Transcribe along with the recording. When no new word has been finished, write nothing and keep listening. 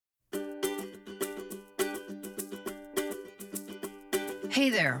Hey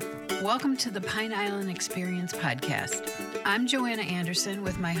there. Welcome to the Pine Island Experience podcast. I'm Joanna Anderson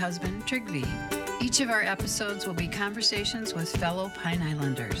with my husband, Trygve. Each of our episodes will be conversations with fellow Pine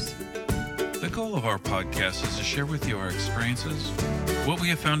Islanders. The goal of our podcast is to share with you our experiences, what we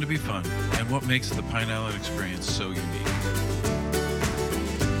have found to be fun, and what makes the Pine Island experience so unique.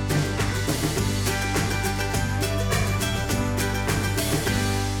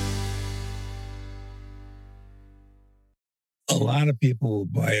 A lot of people will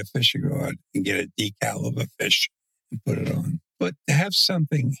buy a fishing rod and get a decal of a fish and put it on. But to have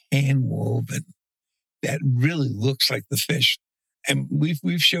something hand woven that really looks like the fish, and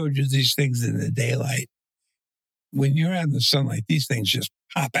we've showed you these things in the daylight. When you're out in the sunlight, these things just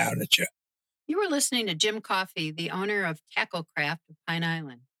pop out at you. You were listening to Jim Coffey, the owner of Tackle Craft of Pine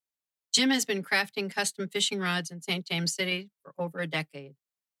Island. Jim has been crafting custom fishing rods in St. James City for over a decade.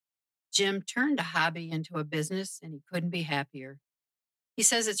 Jim turned a hobby into a business, and he couldn't be happier. He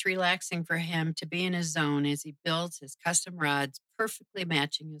says it's relaxing for him to be in his zone as he builds his custom rods, perfectly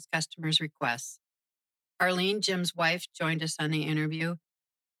matching his customers' requests. Arlene, Jim's wife, joined us on the interview,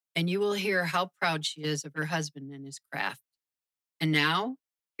 and you will hear how proud she is of her husband and his craft. And now,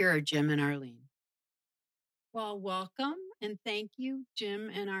 here are Jim and Arlene. Well, welcome and thank you, Jim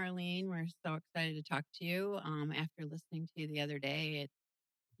and Arlene. We're so excited to talk to you. After listening to you the other day,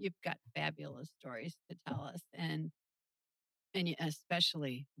 you've got fabulous stories to tell us, and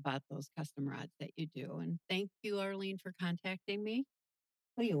especially about those custom rods that you do. And thank you, Arlene, for contacting me.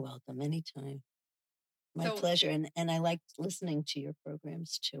 Oh, you're welcome. Anytime. My pleasure. And I liked listening to your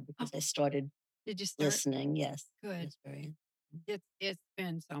programs too, because I started Did you start? listening. Yes. Good. It's very It's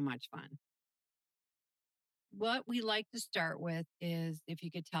been so much fun. What we like to start with is if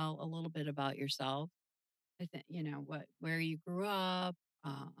you could tell a little bit about yourself. I think, where you grew up,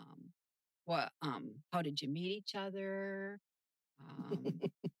 how did you meet each other?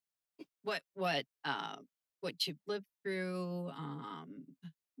 What you've lived through,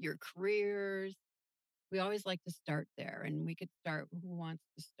 your careers. We always like to start there, and we could start. Who wants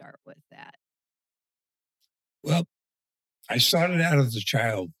to start with that? Well, I started out as a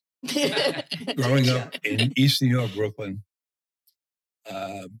child growing up in East New York, Brooklyn.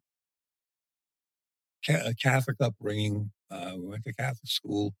 A Catholic upbringing. We went to Catholic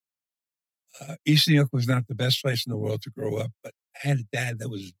school. East New York was not the best place in the world to grow up, but I had a dad that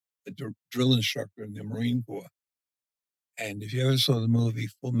was a drill instructor in the Marine Corps. And if you ever saw the movie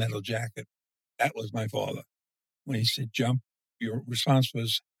Full Metal Jacket, that was my father. When he said, jump, your response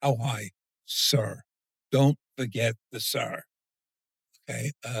was, how high? Sir. Don't forget the sir.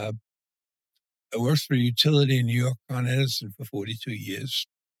 Okay. I worked for a utility in New York, Con Edison, for 42 years.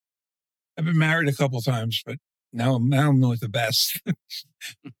 I've been married a couple of times, but now I'm with the best.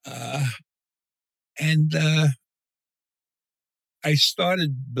 And I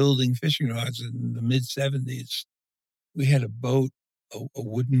started building fishing rods in the mid-'70s. We had a boat, a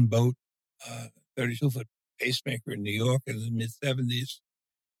wooden boat, 32-foot pacemaker in New York in the mid-'70s.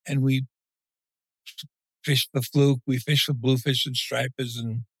 And we fished the fluke. We fished the bluefish and stripers.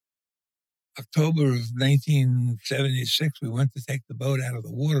 In October of 1976, we went to take the boat out of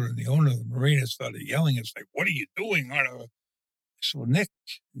the water, and the owner of the marina started yelling at us, like, what are you doing? I said, well, Nick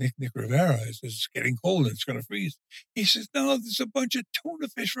Rivera, I says, it's getting cold and it's going to freeze. He says, no, there's a bunch of tuna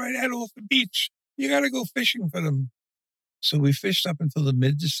fish right out off the beach. You got to go fishing for them. So we fished up until the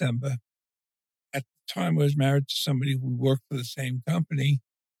mid-December. At the time, I was married to somebody who worked for the same company.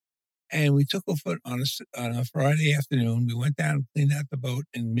 And we took a foot on a Friday afternoon. We went down and cleaned out the boat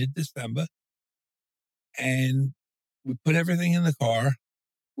in mid-December. And we put everything in the car.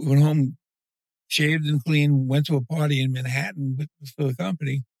 We went home, shaved and cleaned, went to a party in Manhattan for the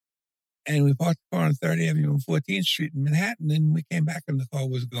company. And we parked the car on 3rd Avenue and 14th Street in Manhattan. And we came back and the car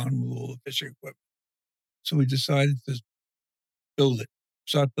was gone with all the fishing equipment. So we decided to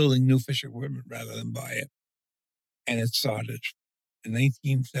start building new fishing equipment rather than buy it. And it started in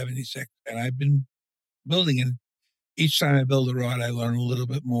 1976. And I've been building it. Each time I build a rod, I learn a little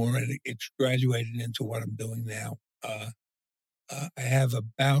bit more, and it's graduated into what I'm doing now. I have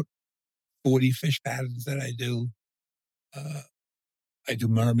about 40 fish patterns that I do. I do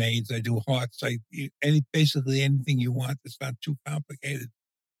mermaids, I do hearts, basically anything you want that's not too complicated.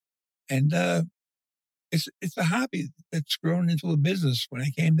 And it's a hobby that's grown into a business. When I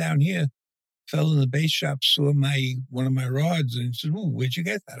came down here, fell in the bait shop, saw one of my rods, and said, "Oh, where'd you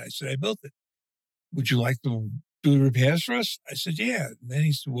get that?" I said, "I built it. Would you like to do the repairs for us?" I said, "Yeah." And then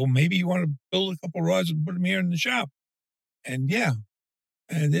he said, "Well, maybe you want to build a couple rods and put them here in the shop." And yeah,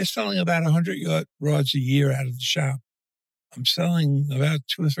 and they're selling about 100 rods a year out of the shop. I'm selling about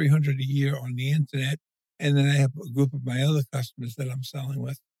 200 or 300 a year on the internet And then I have a group of my other customers that I'm selling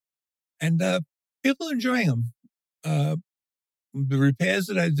with. And people are enjoying them. The repairs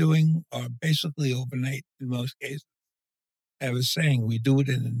that I'm doing are basically overnight in most cases. I was saying we do it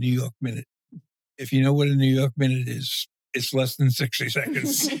in a New York minute. If you know what a New York minute is, it's less than 60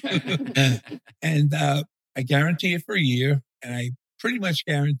 seconds. And I guarantee it for a year, and I pretty much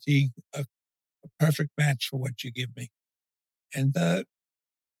guarantee a perfect match for what you give me. And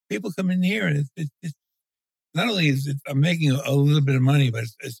people come in here, and it's not only is it, I'm making a little bit of money, but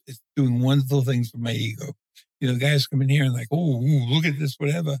it's doing wonderful things for my ego. Guys come in here and like, oh, look at this,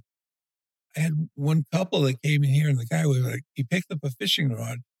 whatever. I had one couple that came in here, and the guy was like, he picked up a fishing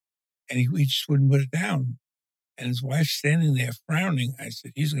rod, and he just wouldn't put it down. And his wife's standing there frowning. I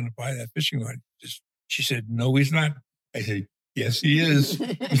said, he's going to buy that fishing rod. She said, no, he's not. I said, yes, he is.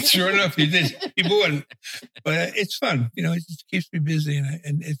 Sure enough, he did. He bought it. But it's fun. It just keeps me busy,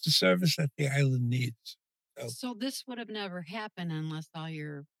 and it's a service that the island needs. So this would have never happened unless all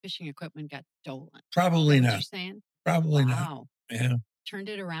your fishing equipment got stolen. Probably Is that not. what you're saying? Probably not. Wow. Yeah. Turned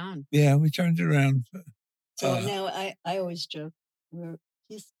it around. Yeah, we turned it around. So now I always joke,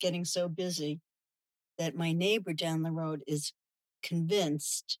 he's getting so busy that my neighbor down the road is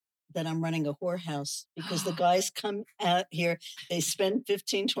convinced that I'm running a whorehouse because the guys come out here, they spend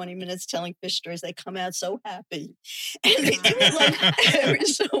 15, 20 minutes telling fish stories. They come out so happy. And they do it like every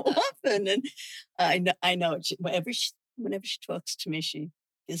so often. And I know whenever she talks to me, she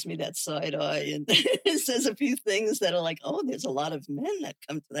gives me that side eye and says a few things that are like, oh, there's a lot of men that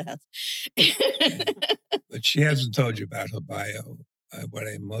come to the house. But she hasn't told you about her bio. What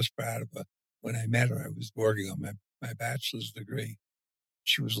I'm most proud of her, when I met her, I was working on my bachelor's degree.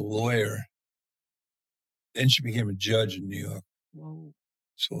 She was a lawyer. Then she became a judge in New York. Whoa.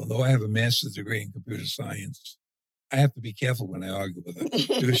 So although I have a master's degree in computer science, I have to be careful when I argue with her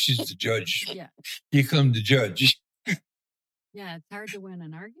because she's the judge. Yeah. You come to judge. Yeah, it's hard to win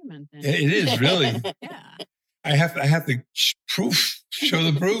an argument then. It is, really. Yeah. I have to show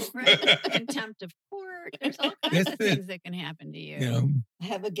the proof. Right. Contempt of court. There's all kinds of things that can happen to you. I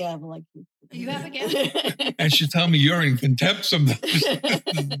have a gavel like you. You have a gavel? And she tell me you're in contempt sometimes.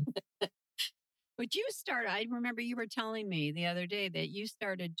 But you started, I remember you were telling me the other day that you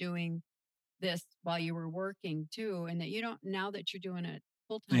started doing this while you were working too, and that you don't, now that you're doing it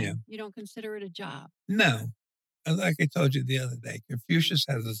full time, you don't consider it a job. No. Like I told you the other day, Confucius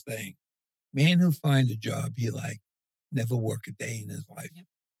has this saying, man who finds a job he likes never work a day in his life.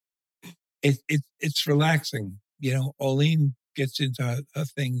 Yep. It's relaxing. Olene gets into her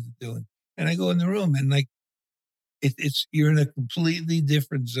things doing, and I go in the room and like, you're in a completely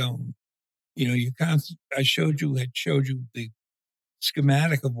different zone. I showed you the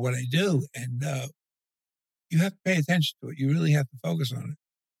schematic of what I do, and you have to pay attention to it. You really have to focus on it.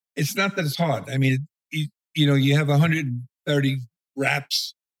 It's not that it's hard. I mean, you have 130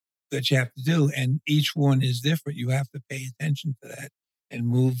 wraps that you have to do, and each one is different. You have to pay attention to that and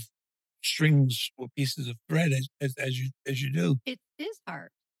move strings or pieces of thread as you do. It is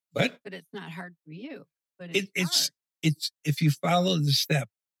hard, but it's not hard for you. But it's if you follow the step,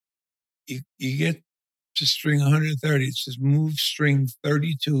 you get to string 130. It says move string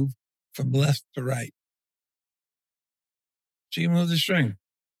 32 from left to right. So you move the string.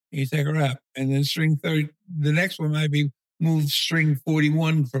 You take a wrap, and then string 30. The next one might be move string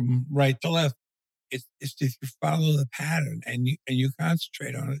 41 from right to left. It's if you follow the pattern and you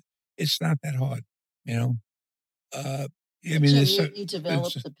concentrate on it, it's not that hard, I mean, you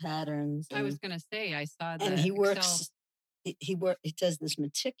develop the patterns. I was going to say, I saw that. And he works. He does this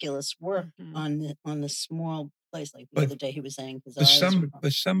meticulous work on the small place. Like the other day, he was saying his eyes.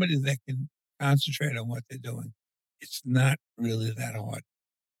 But somebody that can concentrate on what they're doing, it's not really that hard.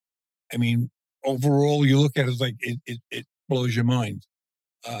 I mean, overall, you look at it like it blows your mind.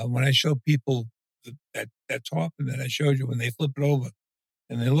 When I show people that tarpon that I showed you, when they flip it over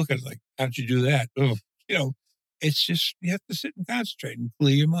and they look at it like, how'd you do that? It's just, you have to sit and concentrate and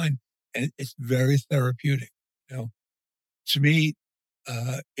clear your mind. And it's very therapeutic. To me,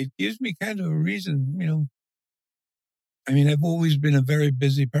 it gives me kind of a reason, I mean, I've always been a very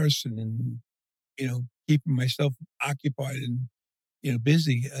busy person and, keeping myself occupied and,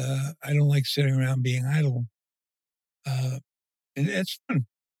 busy. I don't like sitting around being idle. And it's fun,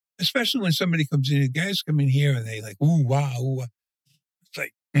 especially when somebody comes in. The guys come in here and they like, ooh, wow. Ooh. It's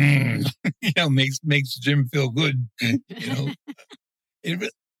like, makes Jim feel good.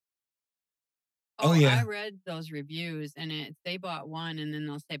 I read those reviews, and they bought one, and then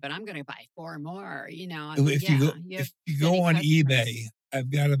they'll say, "But I'm going to buy 4 more." If you go on eBay,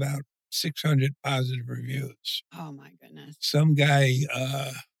 I've got about 600 positive reviews. Oh my goodness! Some guy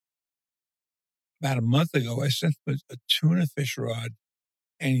about a month ago, I sent him a tuna fish rod.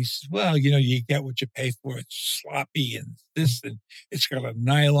 And he says, well, you get what you pay for. It's sloppy and this, and it's got a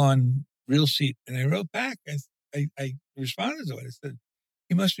nylon reel seat. And I wrote back, I responded to it. I said,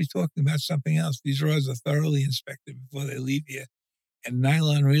 he must be talking about something else. These rods are thoroughly inspected before they leave here. And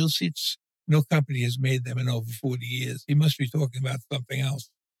nylon reel seats, no company has made them in over 40 years. He must be talking about something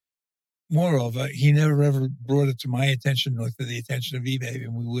else. Moreover, he never ever brought it to my attention or to the attention of eBay,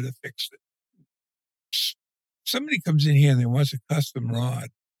 and we would have fixed it. Somebody comes in here and they wants a custom rod.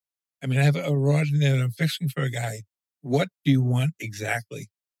 I mean, I have a rod in there that I'm fixing for a guy. What do you want exactly?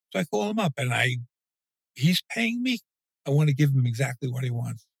 So I call him up and he's paying me. I want to give him exactly what he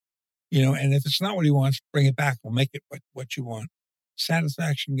wants. And if it's not what he wants, bring it back. We'll make it what you want.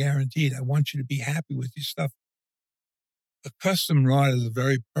 Satisfaction guaranteed. I want you to be happy with your stuff. A custom rod is a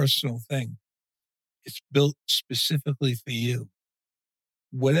very personal thing. It's built specifically for you.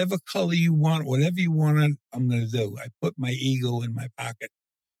 Whatever color you want, whatever you want, I'm going to do. I put my ego in my pocket.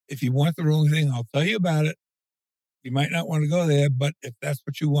 If you want the wrong thing, I'll tell you about it. You might not want to go there, but if that's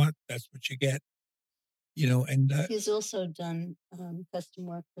what you want, that's what you get. And he's also done custom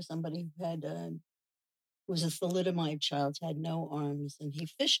work for somebody who was a thalidomide child, had no arms, and he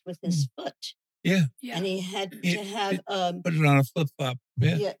fished with his foot. Yeah. And he had to have put it on a flip flop.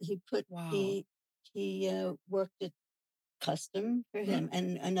 Yeah, he worked it custom for him,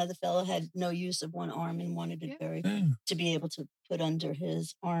 and another fellow had no use of one arm and wanted it to be able to put under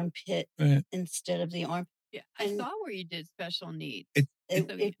his armpit instead of the arm. Yeah, I saw where you did special needs.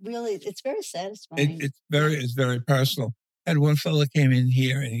 It really, it's very satisfying. It's very personal. I had one fellow came in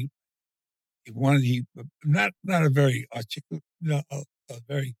here and he wanted not a very articulate, a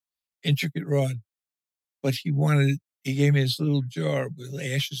very intricate rod, but he gave me this little jar with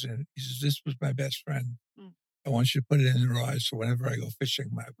ashes in it. He says, "This was my best friend. I want you to put it in the rod so whenever I go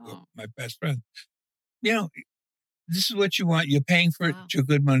fishing, my best friend." This is what you want. You're paying for it. It's your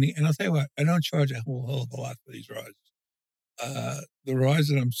good money. And I'll tell you what, I don't charge a whole hell of a lot for these rods. The rods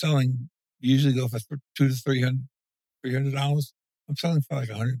that I'm selling usually go for $200 to $300. I'm selling for like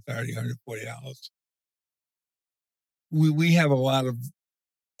 $130, $140. We have a lot of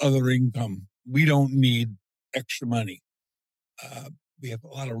other income. We don't need extra money. We have a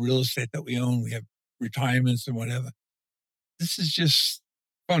lot of real estate that we own. We have retirements and whatever. This is just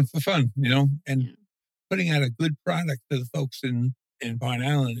fun for fun, and putting out a good product to the folks in Pine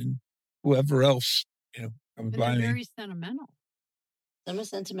Island and whoever else, comes by me. Very sentimental. Some are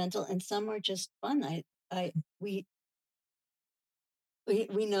sentimental and some are just fun. We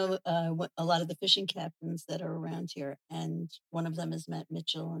know a lot of the fishing captains that are around here, and one of them is Matt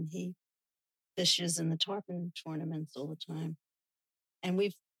Mitchell, and he fishes in the tarpon tournaments all the time. And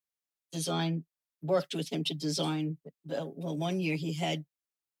we've worked with him to design. Well, one year he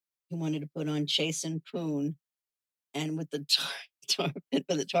wanted to put on Chase and Poon, and with the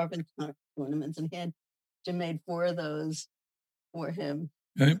tarpon tournaments, and he had to made 4 of those for him.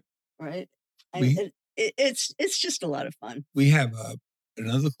 Right. It's just a lot of fun. We have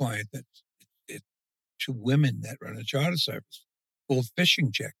another client that's 2 women that run a charter service called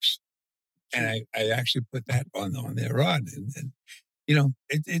Fishing Chicks, and I actually put that on their rod, and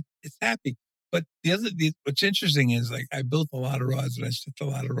it's happy. But what's interesting is, like, I built a lot of rods and I sent a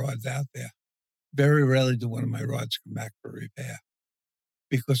lot of rods out there. Very rarely do one of my rods come back for repair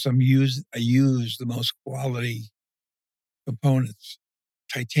because I use the most quality components.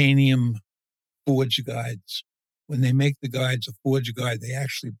 Titanium forge guides. When they make the guides a forge guide, they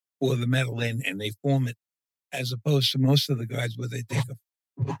actually pour the metal in and they form it, as opposed to most of the guides where they take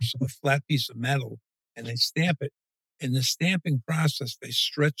a flat piece of metal and they stamp it. In the stamping process, they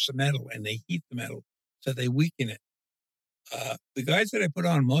stretch the metal and they heat the metal, so they weaken it. The guides that I put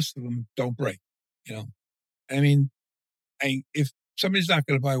on, most of them don't break. I mean, if somebody's not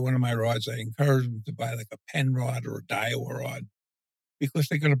going to buy one of my rods, I encourage them to buy like a Penn rod or a Daiwa rod because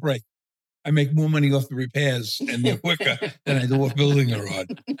they're going to break. I make more money off the repairs and they're quicker than I do off building a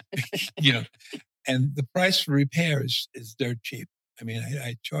rod. And the price for repairs is dirt cheap. I mean,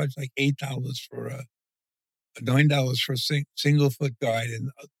 I charge like $8 for $9 for a single foot guide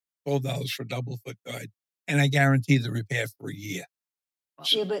and $12 for a double foot guide, and I guarantee the repair for a year.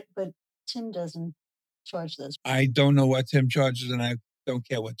 Yeah, but Tim doesn't charge those. I don't know what Tim charges, and I don't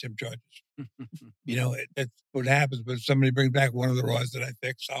care what Tim charges. That's what happens. But if somebody brings back one of the rods that I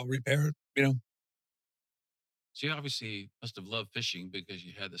fix, I'll repair it. So you obviously must have loved fishing because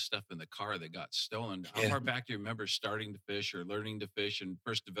you had the stuff in the car that got stolen. How far back do you remember starting to fish or learning to fish and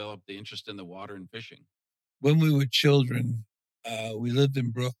first developed the interest in the water and fishing? When we were children, we lived in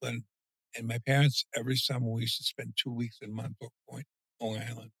Brooklyn, and my parents, every summer, we used to spend 2 weeks in Montauk Point, Long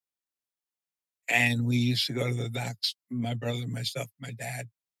Island. And we used to go to the docks, my brother, myself, my dad,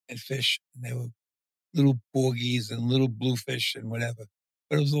 and fish. And they were little porgies and little bluefish and whatever.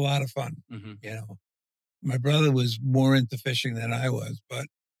 But it was a lot of fun. You know, my brother was more into fishing than I was, but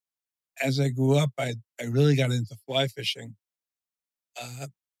as I grew up, I really got into fly fishing,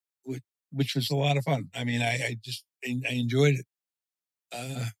 which was a lot of fun. I mean, I enjoyed it.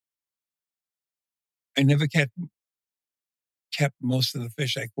 I never kept most of the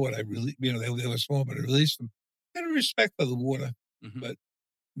fish I caught. I really, you know, they were small, but I released them. Out of respect for the water, but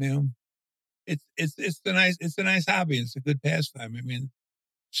you know, it's a nice hobby. It's a good pastime. I mean,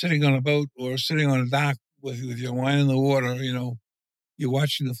 sitting on a boat or sitting on a dock with your wine in the water, you know, you're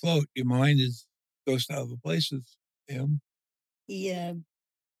watching the float. Your mind goes to other places. You know? He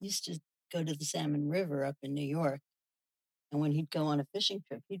used to go to the Salmon River up in New York. And when he'd go on a fishing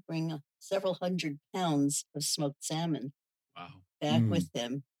trip, he'd bring several hundred pounds of smoked salmon back with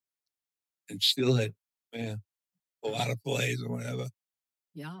him. And steelhead, yeah, a lot of fillets or whatever.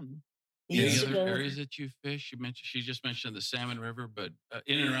 Yum. Any other areas that you fish? She just mentioned the Salmon River, but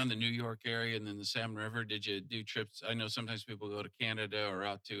in and around the New York area and then the Salmon River, did you do trips? I know sometimes people go to Canada or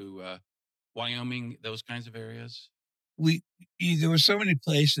out to Wyoming, those kinds of areas. There were so many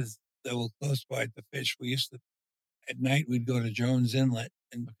places that were close by to fish. We used to, at night, we'd go to Jones Inlet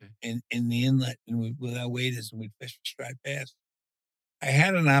and in the inlet and with our waders and we'd fish for striped bass. I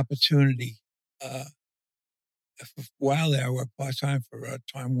had an opportunity for a while there. I worked part-time for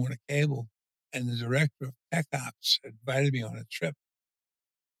Time Warner Cable, and the director of Tech Ops invited me on a trip.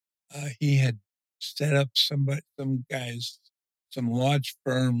 He had set up some large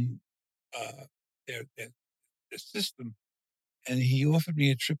firm, their system, and he offered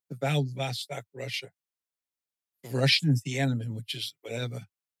me a trip to Vladivostok, Russia, Russian Tiananmen, which is whatever.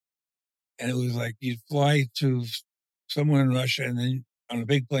 And it was like you'd fly to somewhere in Russia and then on a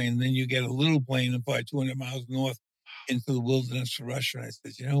big plane, and then you get a little plane and fly 200 miles north into the wilderness of Russia. And I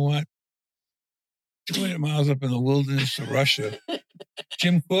said, you know what? 200 miles up in the wilderness of Russia.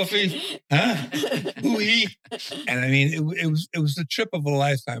 Jim Coffey, huh? Who he? And I mean, it was the trip of a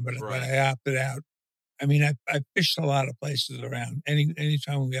lifetime, but I opted out. I mean, I fished a lot of places around.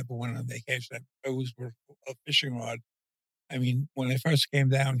 Anytime we ever went on vacation, I always worked a fishing rod. I mean, when I first came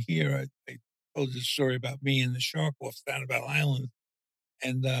down here, I told you the story about me and the shark off Sanibel Island,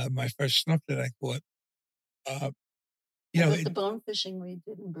 and my first snook that I caught. You know, the bone fishing we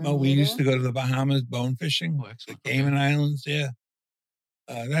did in Bermuda. Oh, we used to go to the Bahamas bone fishing, the Cayman Islands. Yeah,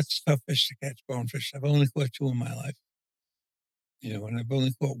 that's a tough fish to catch, bonefish. I've only caught 2 in my life. You know, and I've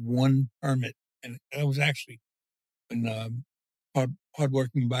only caught 1 permit, and that was actually in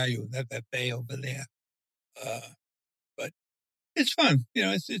hardworking bayou, that bay over there. But it's fun. You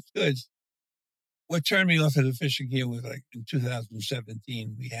know, it's good. What turned me off of the fishing here was like in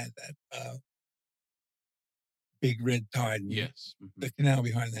 2017, we had that big red tide. Yes. The canal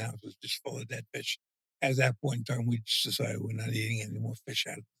behind the house was just full of dead fish. At that point in time, we just decided we're not eating any more fish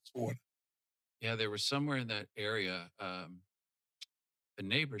out of this water. Yeah, there was somewhere in that area. A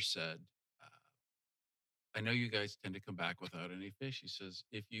neighbor said, I know you guys tend to come back without any fish. He says,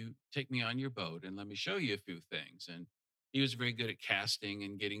 if you take me on your boat and let me show you a few things. And he was very good at casting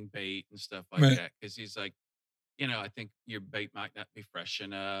and getting bait and stuff like that. Because he's like, you know, I think your bait might not be fresh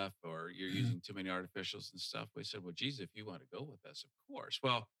enough or you're using too many artificials and stuff. We said, well, geez, if you want to go with us, of course.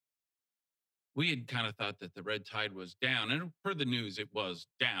 Well, we had kind of thought that the red tide was down. And per the news, it was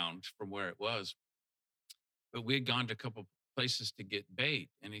down from where it was. But we had gone to a couple places to get bait.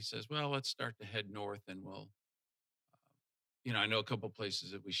 And he says, well, let's start to head north and we'll, you know, I know a couple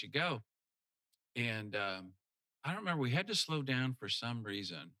places that we should go. And I don't remember, we had to slow down for some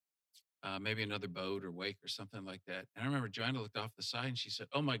reason, maybe another boat or wake or something like that. And I remember Joanna looked off the side and she said,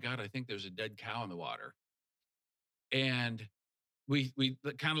 oh my God, I think there's a dead cow in the water. And we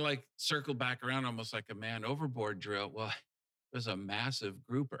kind of like circled back around almost like a man overboard drill. Well, it was a massive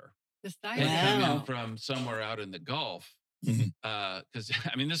grouper. Come in from somewhere out in the Gulf. Because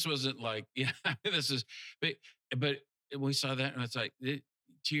I mean, this wasn't like, yeah, this is, but we saw that and it's like,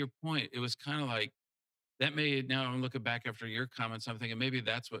 to your point, it was kind of like that now I'm looking back after your comments, I'm thinking maybe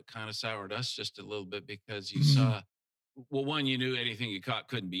that's what kind of soured us just a little bit because you saw, well, one, you knew anything you caught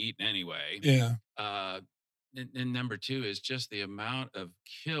couldn't be eaten anyway. Yeah. And number 2 is just the amount of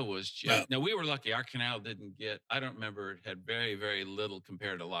kill was just, now we were lucky. Our canal didn't get, I don't remember, it had very, very little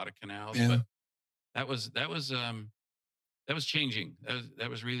compared to a lot of canals, but that was changing. That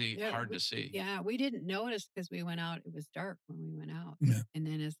was really hard to see. Yeah, we didn't notice because we went out. It was dark when we went out. And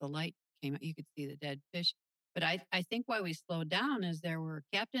then as the light came out, you could see the dead fish. But I think why we slowed down is there were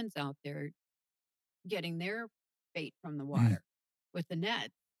captains out there getting their bait from the water with the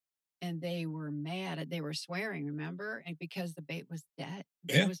net. and they were mad. They were swearing, remember? And because the bait was dead,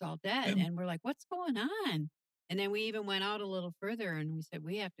 Yeah. it was all dead. Yeah. And we're like, what's going on? And then we even went out a little further and we said,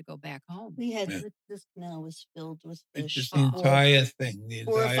 we have to go back home. We had Yeah. this canal was filled with It's fish just for the entire thing. The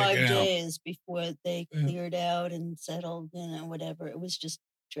 4 or entire 5 canal. days before they Yeah. cleared out and settled, whatever. It was just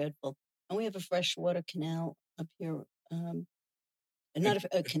dreadful. And we have a freshwater canal up here, not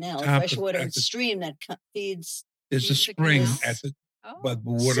a canal, a top of- freshwater at the- stream that feeds. There's a Feeds the spring canal? at the Oh, but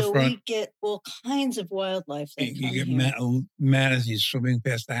the So waterfront. we get all kinds of wildlife that You come get here. manatees swimming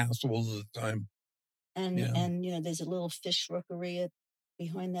past the house all the time. And Yeah. and there's a little fish rookery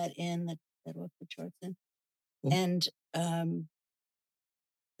behind that inn that off the charts in. Well- And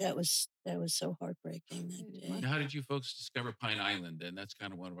that was so heartbreaking that day. Now, how did you folks discover Pine Island? Then that's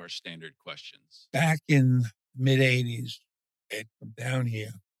kind of one of our standard questions. Back in mid '80s, I'd come down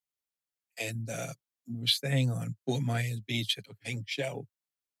here, and we were staying on Fort Myers Beach at the Pink Shell.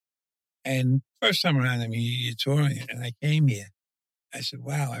 And first time around, I mean, you're touring it, and I came here. I said,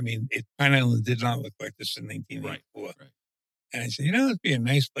 "Wow!" I mean, Pine Island did not look like this in 1984. Right. And I said, "It'd be a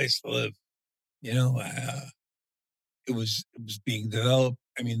nice place to live." It was being developed.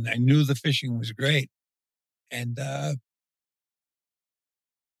 I mean, I knew the fishing was great, and back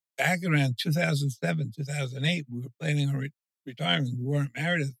around 2007, 2008, we were planning on retiring. We weren't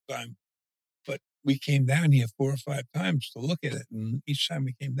married at the time, but we came down here 4 or 5 times to look at it. And each time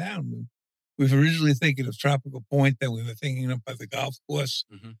we came down, we were originally thinking of Tropical Point, then we were thinking up by the golf course.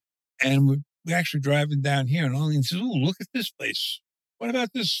 Mhm. And we're actually driving down here, and Ollie says, "Oh, look at this place. What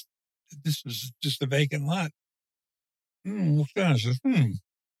about this?" This was just a vacant lot. Looked down, I says,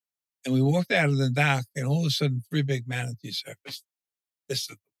 And we walked out of the dock, and all of a sudden, 3 big manatees surfaced. This is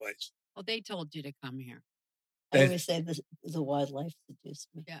the place. well, they told you to come here. I always say the wildlife seduced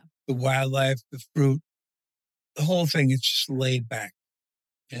me. Yeah. The wildlife, the fruit, the whole thing, it's just laid back.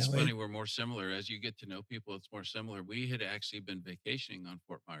 It's funny, we're more similar. As you get to know people, it's more similar. We had actually been vacationing on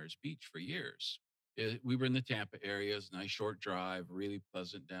Fort Myers Beach for years. We were in the Tampa area. It's a nice short drive, really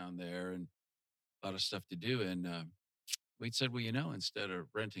pleasant down there, and a lot of stuff to do. And we'd said, well, instead of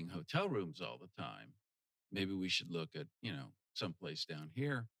renting hotel rooms all the time, maybe we should look at, someplace down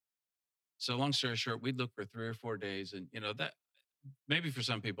here. So long story short, we'd look for 3 or 4 days. And, that maybe for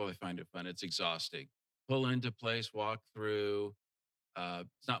some people, they find it fun. It's exhausting. Pull into place, walk through.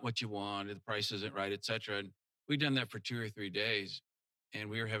 It's not what you want. The price isn't right, etc. And we'd done that for 2 or 3 days. And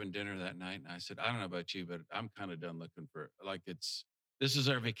we were having dinner that night. And I said, I don't know about you, but I'm kind of done looking for this is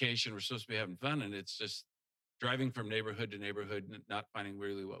our vacation. We're supposed to be having fun. And it's just driving from neighborhood to neighborhood, and not finding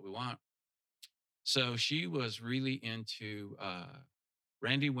really what we want. So she was really into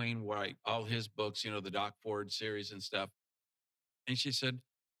Randy Wainwright, all his books, the Doc Ford series and stuff. And she said,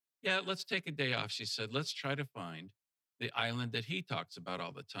 yeah, let's take a day off. She said, let's try to find the island that he talks about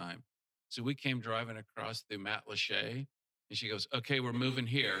all the time. So we came driving across the Matlacha, and she goes, okay, we're moving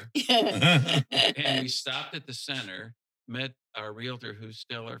here. And we stopped at the center, met our realtor, who's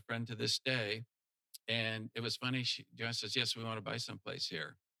still our friend to this day. And it was funny. Joanne says, yes, we want to buy someplace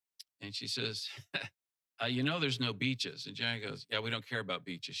here. And she says, there's no beaches. And Joanne goes, yeah, we don't care about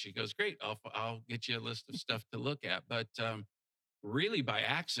beaches. She goes, great. I'll get you a list of stuff to look at. But really by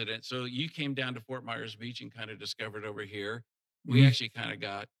accident. So you came down to Fort Myers Beach and kind of discovered over here. We actually kind of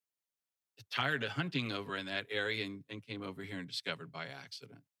got tired of hunting over in that area and came over here and discovered by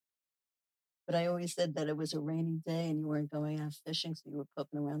accident. But I always said that it was a rainy day and you weren't going out fishing, so you were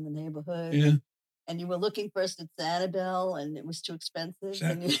poking around the neighborhood. Yeah. And you were looking first at Sanibel, and it was too expensive.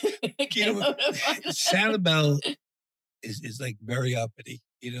 Sanibel is like very uppity,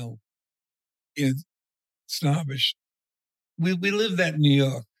 snobbish. We lived that in New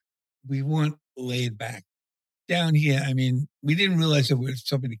York. We weren't laid back. Down here, I mean, we didn't realize there were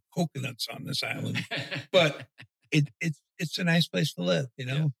so many coconuts on this island, but it's a nice place to live,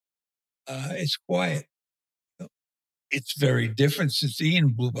 Yeah. It's quiet. It's very different since Ian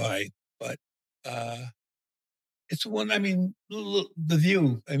blew by, but it's one, I mean, the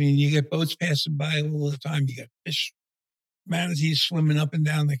view. I mean, you get boats passing by all the time. You got fish, manatees swimming up and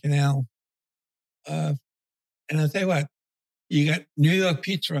down the canal. And I'll tell you what, you got New York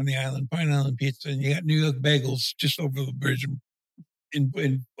pizza on the island, Pine Island pizza, and you got New York bagels just over the bridge in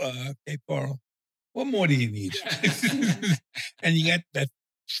Cape Coral. What more do you need? And you got that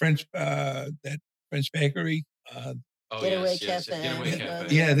French bakery. Getaway Cafe. Getaway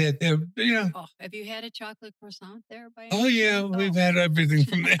Cafe. Yeah, they're Oh, have you had a chocolate croissant there by Oh any yeah, chance? we've Oh. had everything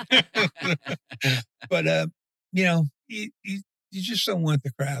from there. But you just don't want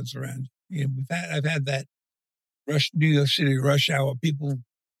the crowds around. I've had that New York City rush hour, people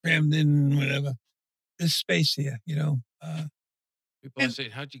crammed in, whatever. There's space here, People always say,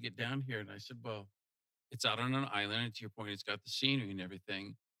 "How'd you get down here?" And I said, "Well, it's out on an island, and to your point, it's got the scenery and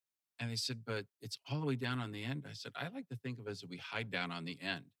everything." And they said, "But it's all the way down on the end." I said, "I like to think of it as we hide down on the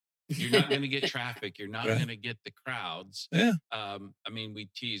end. You're not going to get traffic. You're not Right. going to get the crowds." Yeah. I mean, we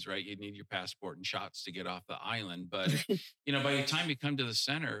tease, right? You need your passport and shots to get off the island. But, by the time you come to the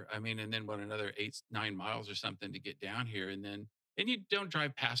center, I mean, and then what, another 8, 9 miles or something to get down here. And you don't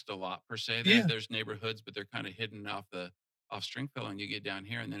drive past a lot per se. Yeah. There's neighborhoods, but they're kind of hidden off Stringfellow, and you get down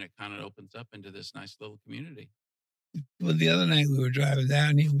here and then it kind of opens up into this nice little community. Well, the other night we were driving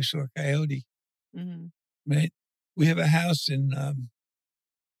down here, we saw a coyote. Mm-hmm. Right. We have a house in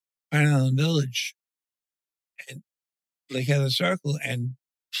Pine Island Village and Lake Heather Circle, and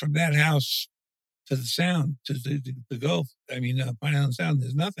from that house to the Sound, to the Gulf, Pine Island Sound,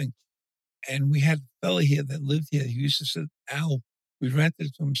 there's nothing. And we had a fella here that lived here. He used to sit owl. We rented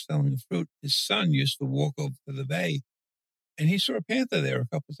it to him selling the fruit. His son used to walk over to the bay, and he saw a panther there a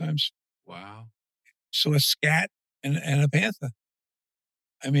couple of times. Wow. Saw a scat and a panther.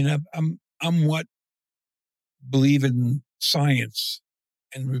 I'm what believe in science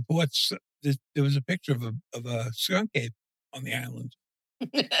and reports. There was a picture of a skunk ape on the island.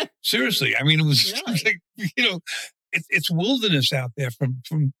 Seriously, it was Really? like, it's wilderness out there from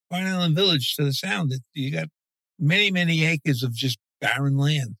Pine Island Village to the Sound. You got many acres of just barren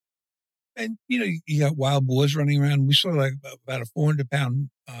land, and you got wild boars running around. We saw like about a 400-pound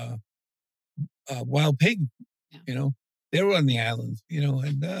wild pig. Yeah. They were on the island.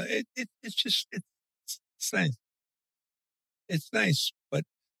 And it's nice. It's nice, but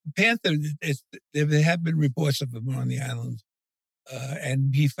panther. There have been reports of them on the island,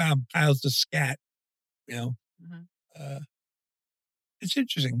 and he found piles of scat. Mm-hmm. It's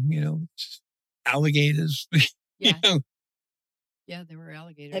interesting. It's alligators. Yeah. Yeah, there were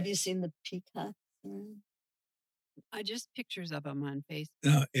alligators. Have you seen the peacocks? I just pictures of them on Facebook.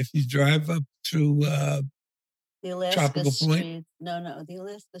 Now, if you drive up through The Alaska Tropical Point? Street. No, the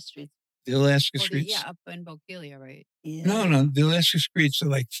Alaska Streets. the Alaska Oh, streets, yeah, up in Bokeelia, right? Yeah. no, the Alaska streets are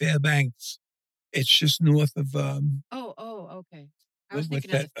like Fairbanks. It's just north of Oh, okay. I was what's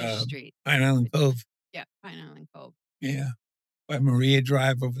thinking of that? the Fish Street. Pine Island Cove. Yeah, Pine Island Cove. Yeah, by Maria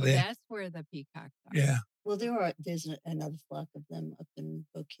Drive over Oh, there. that's where the peacocks are. Yeah, Well, there's another flock of them up in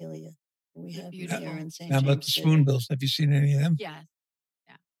Bokeelia. We They're have them beautiful. here in St. how James about the City. spoonbills? Have you seen any of them? Yes.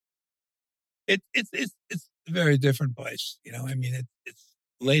 It's a very different place. It's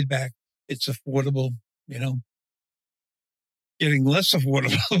laid back. It's affordable. Getting less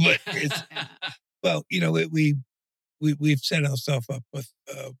affordable, but it's well. We've set ourselves up with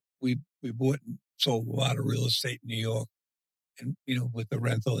we bought and sold a lot of real estate in New York, and with the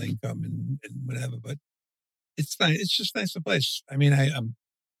rental income and whatever. But it's nice. It's just nice a place. I'm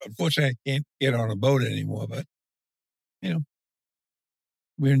unfortunately I can't get on a boat anymore, but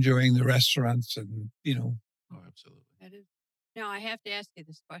we're enjoying the restaurants and Oh, absolutely. That is. Now, I have to ask you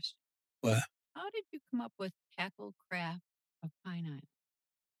this question. well, How did you come up with Tackle Craft of Pine Island?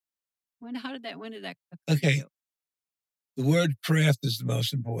 When did that occur to Okay. you? the word craft is the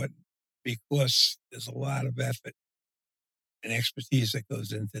most important because there's a lot of effort and expertise that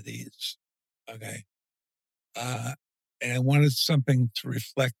goes into these. Okay. And I wanted something to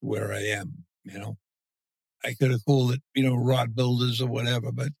reflect where I am. I could have called it, Rod Builders or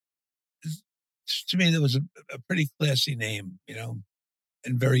whatever, but to me, that was a pretty classy name, and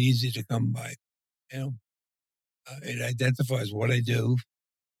very easy to come by. It identifies what I do,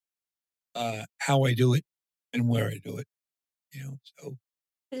 how I do it, and where I do it. So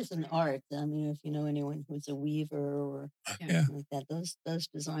It's an art. If you know anyone who's a weaver or yeah. like that, those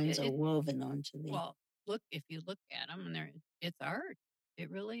designs are woven onto the. Well, if you look at them, and it's art. It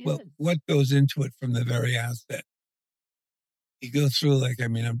really Well, is. what goes into it from the very outset? You go through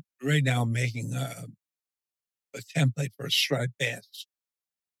I'm right now I'm making a template for a striped bass,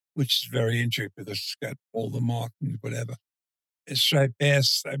 which is very intricate because it's got all the markings, whatever. A striped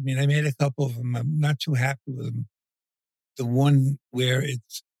bass. I made a couple of them. I'm not too happy with them. The one that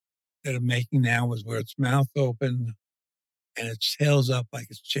I'm making now is where its mouth open and its tail's up like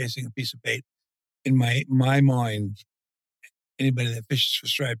it's chasing a piece of bait. In my mind, anybody that fishes for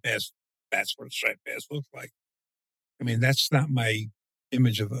striped bass, that's what a striped bass looks like. That's not my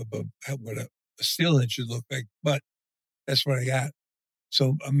image of what a steelhead should look like, but that's what I got.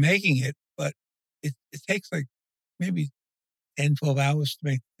 So I'm making it, but it takes like maybe 10, 12 hours to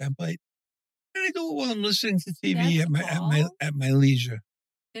make the template. And I do it while I'm listening to TV That's at my leisure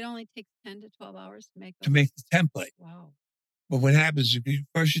It only takes 10 to 12 hours to make to make the template. Wow. But what happens is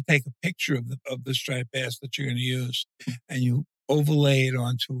first you take a picture of the striped bass that you're going to use, and you overlay it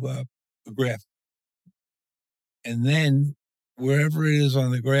onto a graph. And then wherever it is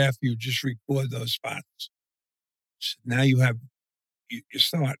on the graph, you just record those spots. So now you have you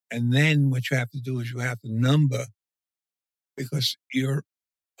start, and then what you have to do is you have to number, because your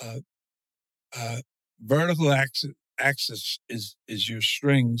uh, vertical axis is your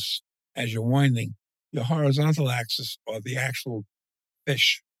strings as you're winding. Your horizontal axis are the actual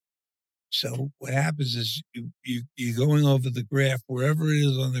fish. So what happens is you're going over the graph, wherever it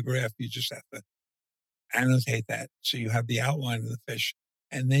is on the graph, you just have to annotate that. So you have the outline of the fish,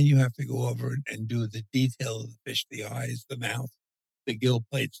 and then you have to go over and do the detail of the fish, the eyes, the mouth, the gill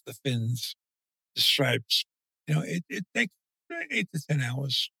plates, the fins, the stripes. It takes 8 to 10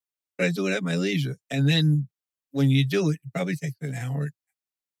 hours, but I do it at my leisure. And then when you do it, it probably takes an hour,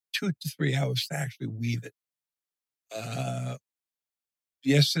 2 to 3 hours to actually weave it.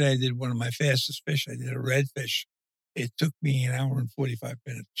 Yesterday I did one of my fastest fish. I did a redfish. It took me an hour and 45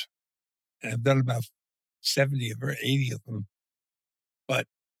 minutes. And I've done about 70 or 80 of them. But,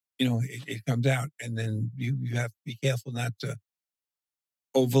 it comes out, and then you have to be careful not to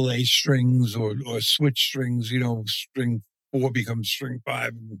overlay strings or switch strings. String 4 becomes string 5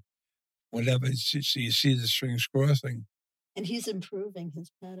 and whatever. So you see the strings crossing. And he's improving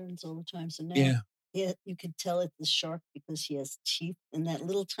his patterns all the time. So now Yeah. you could tell it's the shark because he has teeth in that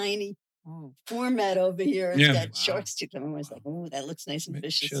little tiny format over here. It's got shark's teeth. I'm always like, oh, that looks nice and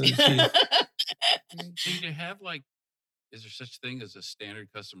fishy. So you have is there such thing as a standard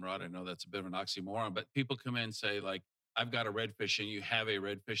custom rod? I know that's a bit of an oxymoron, but people come in and say, like, I've got a redfish and you have a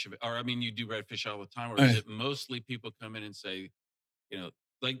redfish, or I mean, you do redfish all the time, or is it mostly people come in and say, you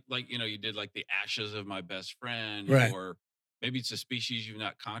did like the ashes of my best friend, right, or maybe it's a species you've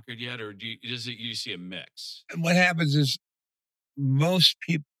not conquered yet, or you see a mix? And what happens is most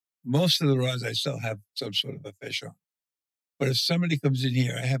of the rods I sell have some sort of a fish on. But if somebody comes in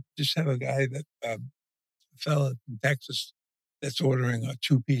here, I have a guy that a fellow from Texas that's ordering a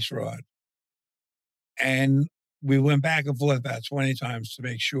 2-piece rod. And we went back and forth about 20 times to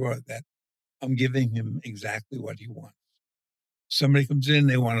make sure that I'm giving him exactly what he wants. Somebody comes in,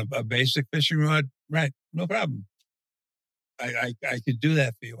 they want a basic fishing rod, right? No problem. I could do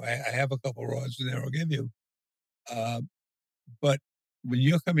that for you. I have a couple rods in there I'll give you. But when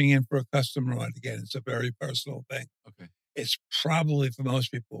you're coming in for a custom rod, again, it's a very personal thing. Okay. It's probably for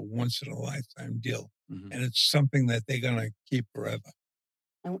most people a once in a lifetime deal. Mm-hmm. And it's something that they're going to keep forever.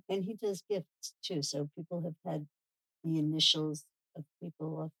 And he does gifts too. So people have had the initials of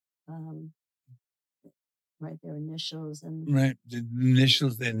people, right, their initials. And right, the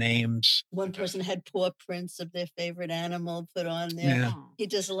initials, their names. One person had paw prints of their favorite animal put on there. Yeah. He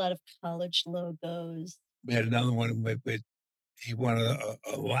does a lot of college logos. We had another one with he wanted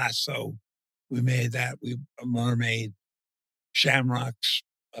a lasso. We made that. A mermaid, shamrocks,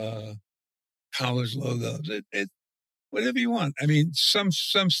 college logos. It whatever you want. I mean, some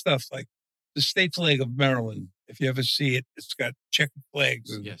stuff like the state flag of Maryland. If you ever see it, it's got checkered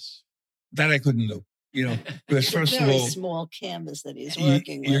flags. Yes. That I couldn't do. Because It's first a of very all, small canvas that he's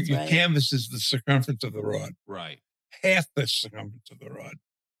working with. Your right? canvas is the circumference of the rod. Right. Half the circumference of the rod.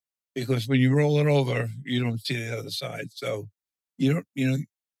 Because when you roll it over, you don't see the other side. So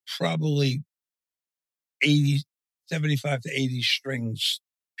probably 75 to 80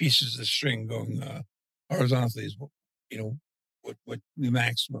 pieces of string going horizontally is what the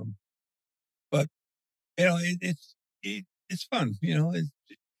maximum. But it's fun.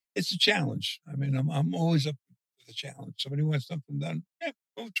 It's a challenge. I mean, I'm always up for the challenge. Somebody wants something done,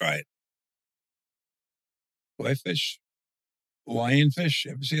 go try it. Koi fish, lionfish.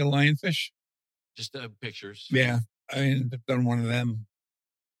 Ever see a lionfish? Just pictures. Yeah, I mean, I've done one of them.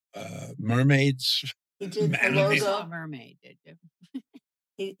 Mermaids. He did a You logo. saw a mermaid, did you?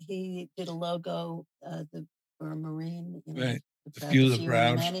 He did a logo for a Marine. Right. The Few the and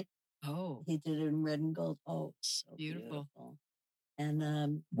Proud. Manic. Oh, He did it in red and gold. Oh, so beautiful.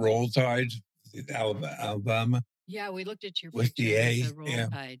 And Roll Tide, Alabama. Yeah, we looked at your With picture. the A, It's a roll yeah.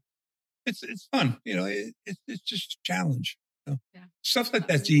 tide. It's fun. It's just a challenge. Yeah. Stuff like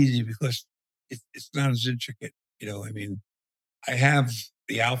that's easy because it's not as intricate. I mean, I have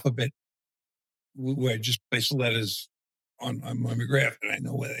the alphabet where I just place letters on my graph and I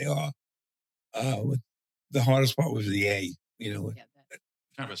know where they are. The hardest part was the A.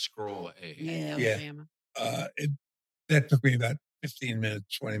 Kind of a scroll A. Yeah. Alabama. That took me about 15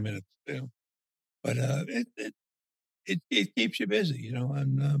 minutes, 20 minutes. But it keeps you busy.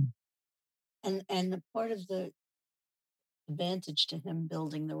 And part of the advantage to him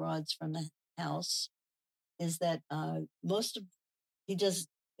building the rods from the house is that he does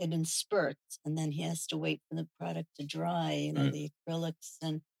it in spurts, and then he has to wait for the product to dry, Right. the acrylics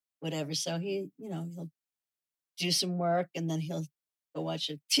and whatever. So he'll do some work, and then he'll go watch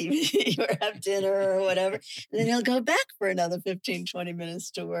a TV or have dinner or whatever. And then he'll go back for another 15, 20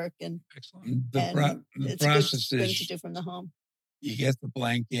 minutes to work. And Excellent. The it's a good process thing is to do from the home. you get the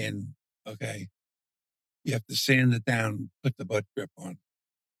blank in, okay. You have to sand it down, put the butt grip on,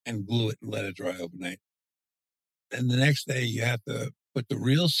 and glue it and let it dry overnight. Then the next day you have to put the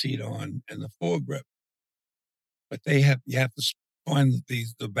real seat on and the foregrip. But you have to find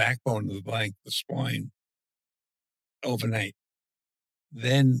the backbone of the blank, the spine, overnight.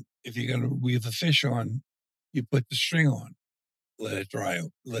 Then if you're going to weave the fish on, you put the string on, let it dry,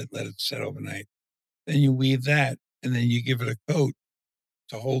 let it set overnight. Then you weave that, and then you give it a coat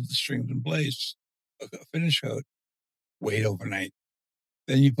to hold the strings in place, a finish coat, wait overnight.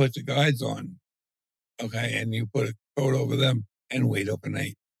 Then you put the guides on, okay, and you put a coat over them and wait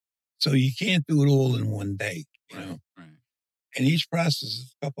overnight. So you can't do it all in one day, you know. Right. And each process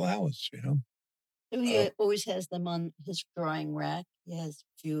is a couple hours, you know. So he always has them on his drying rack. He has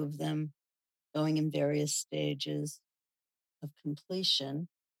a few of them going in various stages of completion.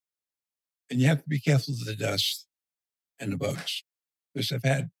 And you have to be careful of the dust and the bugs, because I've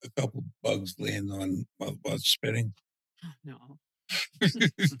had a couple bugs land on while spinning. No.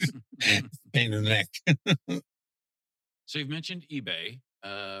 Pain in the neck. So you've mentioned eBay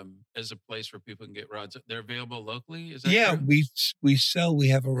as a place where people can get rods. They're available locally. Is that Yeah, true? we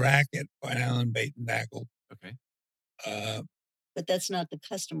have a rack at Pine Island Bait and Tackle. Okay. But that's not the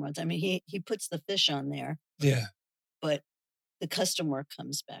custom rods. I mean, he puts the fish on there, Yeah, but the customer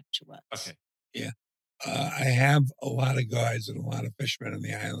comes back to us. Okay. yeah. I have a lot of guides and a lot of fishermen on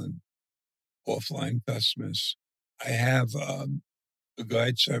the island, offline customers. I have a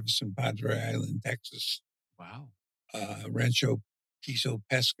guide service in Padre Island, Texas. Wow. Rancho Quiso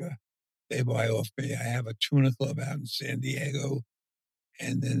Pesca. They buy off me. I have a tuna club out in San Diego,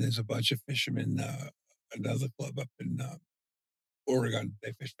 and then there's a bunch of fishermen. Another club up in Oregon.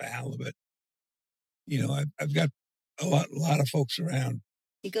 They fish for halibut. You know, I've got a lot of folks around.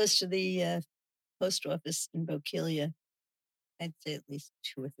 He goes to the post office in Bokeelia, I'd say at least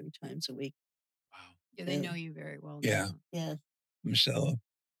 2 or 3 times a week. Wow. Yeah, they know you very well. Yeah. now. Yeah. Marcella.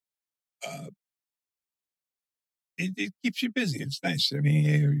 It keeps you busy. It's nice. I mean,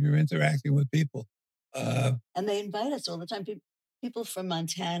 you're interacting with people. And they invite us all the time. People from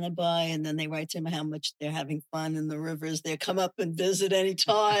Montana buy, and then they write to him how much they're having fun in the rivers. They come up and visit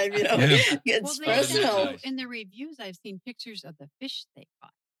anytime, you know. Yeah. It's Well, they personal. show in the reviews. I've seen pictures of the fish they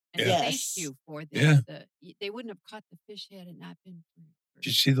caught, and Yeah. they Yes. thanked you for Yeah. They wouldn't have caught the fish had it not been for Did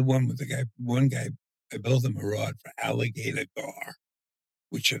you see the one with the guy? One guy, I built him a rod for alligator gar,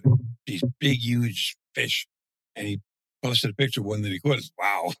 which are these big, huge fish. And he posted a picture of one that he caught. It's,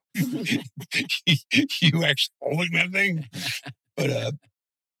 wow. You actually holding that thing? But,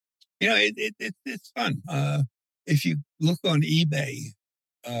 you know, it's fun. If you look on eBay,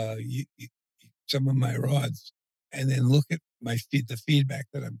 you some of my rods, and then look at the feedback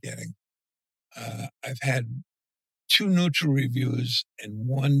that I'm getting. I've had 2 neutral reviews and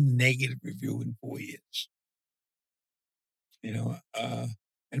 1 negative review in 4 years. You know,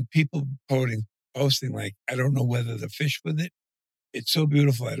 and people posting like, I don't know whether to fish with it. It's so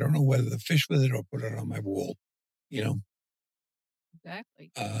beautiful. I don't know whether to fish with it or put it on my wall. You know,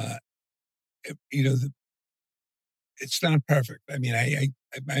 exactly. you know, it's not perfect. I mean, I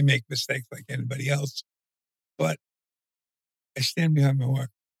make mistakes like anybody else, but I stand behind my work.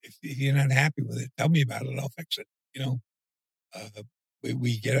 If you're not happy with it, tell me about it. I'll fix it. You know,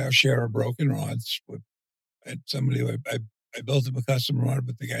 we get our share of broken rods. And somebody, I built him a custom rod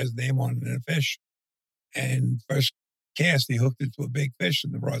with the guy's name on it and a fish. And first cast, he hooked into a big fish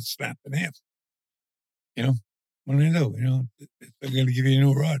and the rod snapped in half. You know, what do they do? You know, they're going to give you a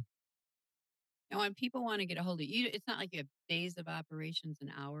new rod. And when people want to get a hold of you, it's not like you have days of operations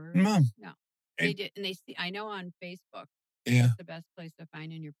and hours. No. No. They did, and they see. I know on Facebook, Yeah, that's the best place to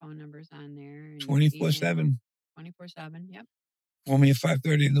find, and your phone number's on there. And 24/7. 24/7. Yep. Call me at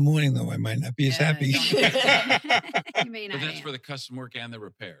 5:30 in the morning, though. I might not be as happy. You may not. But that's answer. for the custom work and the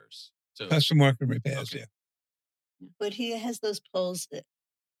repairs. So Custom work and repairs, Okay. yeah. But he has those poles,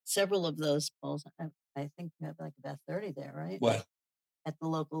 several of those poles. I think you have like about 30 there, right? What? At the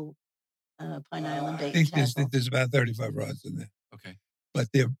local Pine Island I Bait think and Tackle. there's about 35 rods in there. Okay. But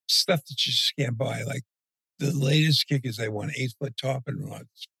they're stuff that you just can't buy. Like the latest kickers, they want 8-foot tarpon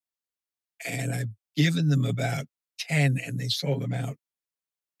rods. And I've given them about 10 and they sold them out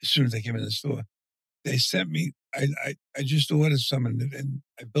as soon as they came in the store. They sent me, I just ordered some and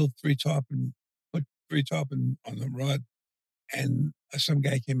I built 3 tarpon, put 3 tarpon on the rod. And some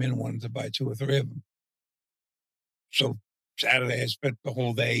guy came in and wanted to buy 2 or 3 of them. So Saturday, I spent the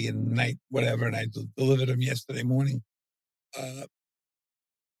whole day and night, whatever, and I delivered them yesterday morning.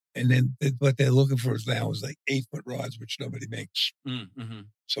 And then what they're looking for now is like 8-foot rods, which nobody makes. Mm-hmm.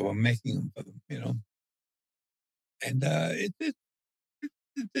 So I'm making them for them, And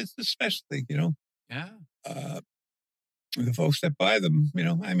it's a special thing, Yeah. The folks that buy them,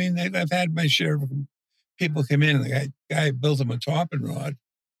 I mean, I've had my share of people come in, and the guy built them a tarpon rod,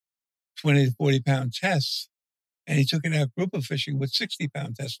 20 to 40 pound test, and he took it out grouper fishing with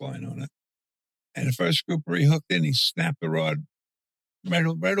 60-pound test line on it. And the first grouper he hooked in, he snapped the rod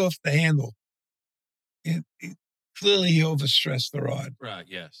right off the handle. Clearly, he overstressed the rod. Right.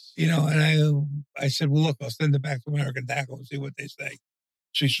 Yes. And I said, well, look, I'll send it back to American Tackle and see what they say.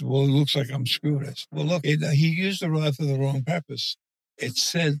 She said, well, it looks like I'm screwed. I said, well, look, he used the rod for the wrong purpose. It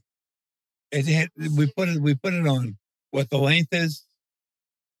said we put it on what the length is,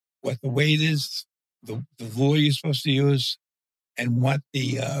 what the weight is, the lure you're supposed to use, and what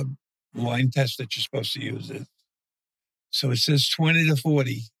the line test that you're supposed to use is. So it says 20 to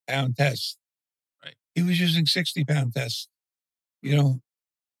 40 pound test. Right. He was using 60-pound tests. You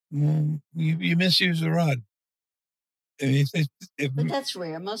misuse the rod. I mean, but that's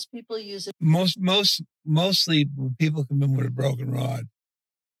rare. Most people use it. Mostly when people come in with a broken rod,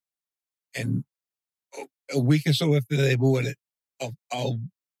 and a week or so after they bought it, I'll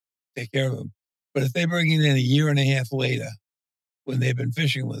take care of them. But if they bring it in a year and a half later, when they've been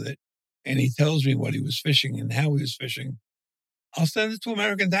fishing with it, and he tells me what he was fishing and how he was fishing, I'll send it to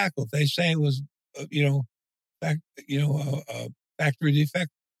American Tackle. If they say it was, a factory defect,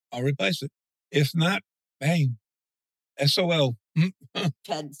 I'll replace it. If not, bang, SOL.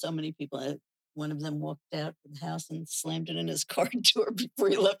 Had so many people. One of them walked out of the house and slammed it in his car door before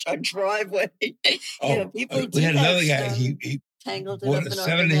he left our driveway. People we had another guy. He tangled it bought up a in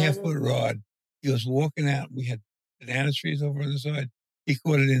 7.5-foot rod. He was walking out. We had banana trees over on the side. He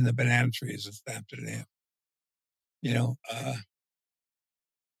caught it in the banana trees and snapped it in half.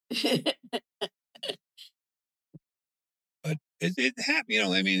 But it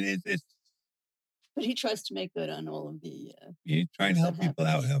happened. I mean, it's. But he tries to make good on all of the. You trying to help people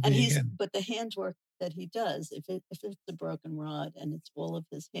out, but the handwork that he does, if it's a broken rod and it's all of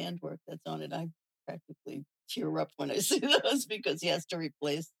his handwork that's on it, I practically tear up when I see those because he has to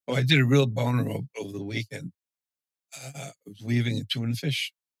replace. Oh, I did a real boner over the weekend. I was weaving a tuna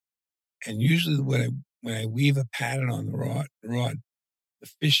fish, and usually when I weave a pattern on the rod, the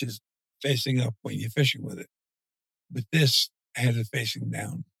fish is facing up when you're fishing with it. With this, I had it facing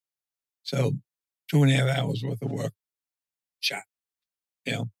down. So 2.5 hours worth of work, shot.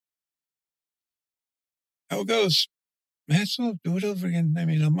 How it goes. So do it over again. I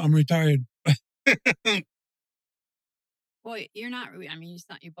mean, I'm retired. Boy, you're not. I mean,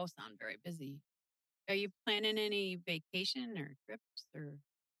 you both sound very busy. Are you planning any vacation or trips or?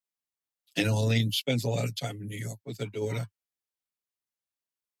 And Arlene spends a lot of time in New York with her daughter.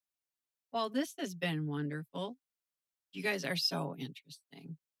 Well, this has been wonderful. You guys are so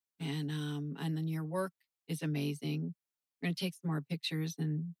interesting, and then your work is amazing. We're going to take some more pictures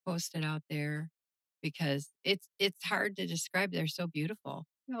and post it out there because it's hard to describe. They're so beautiful.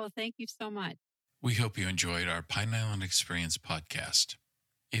 Well, thank you so much. We hope you enjoyed our Pine Island Experience podcast.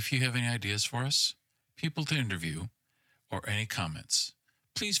 If you have any ideas for us, people to interview, or any comments,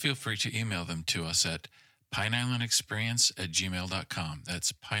 please feel free to email them to us at pineislandexperience@gmail.com.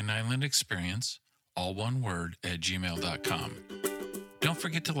 That's pineislandexperience, all one word, @gmail.com. Don't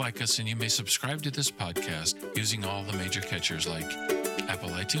forget to like us, and you may subscribe to this podcast using all the major catchers like Apple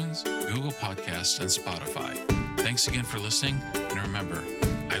iTunes, Google Podcasts, and Spotify. Thanks again for listening, and remember,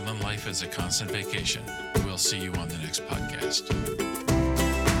 island life is a constant vacation. We'll see you on the next podcast.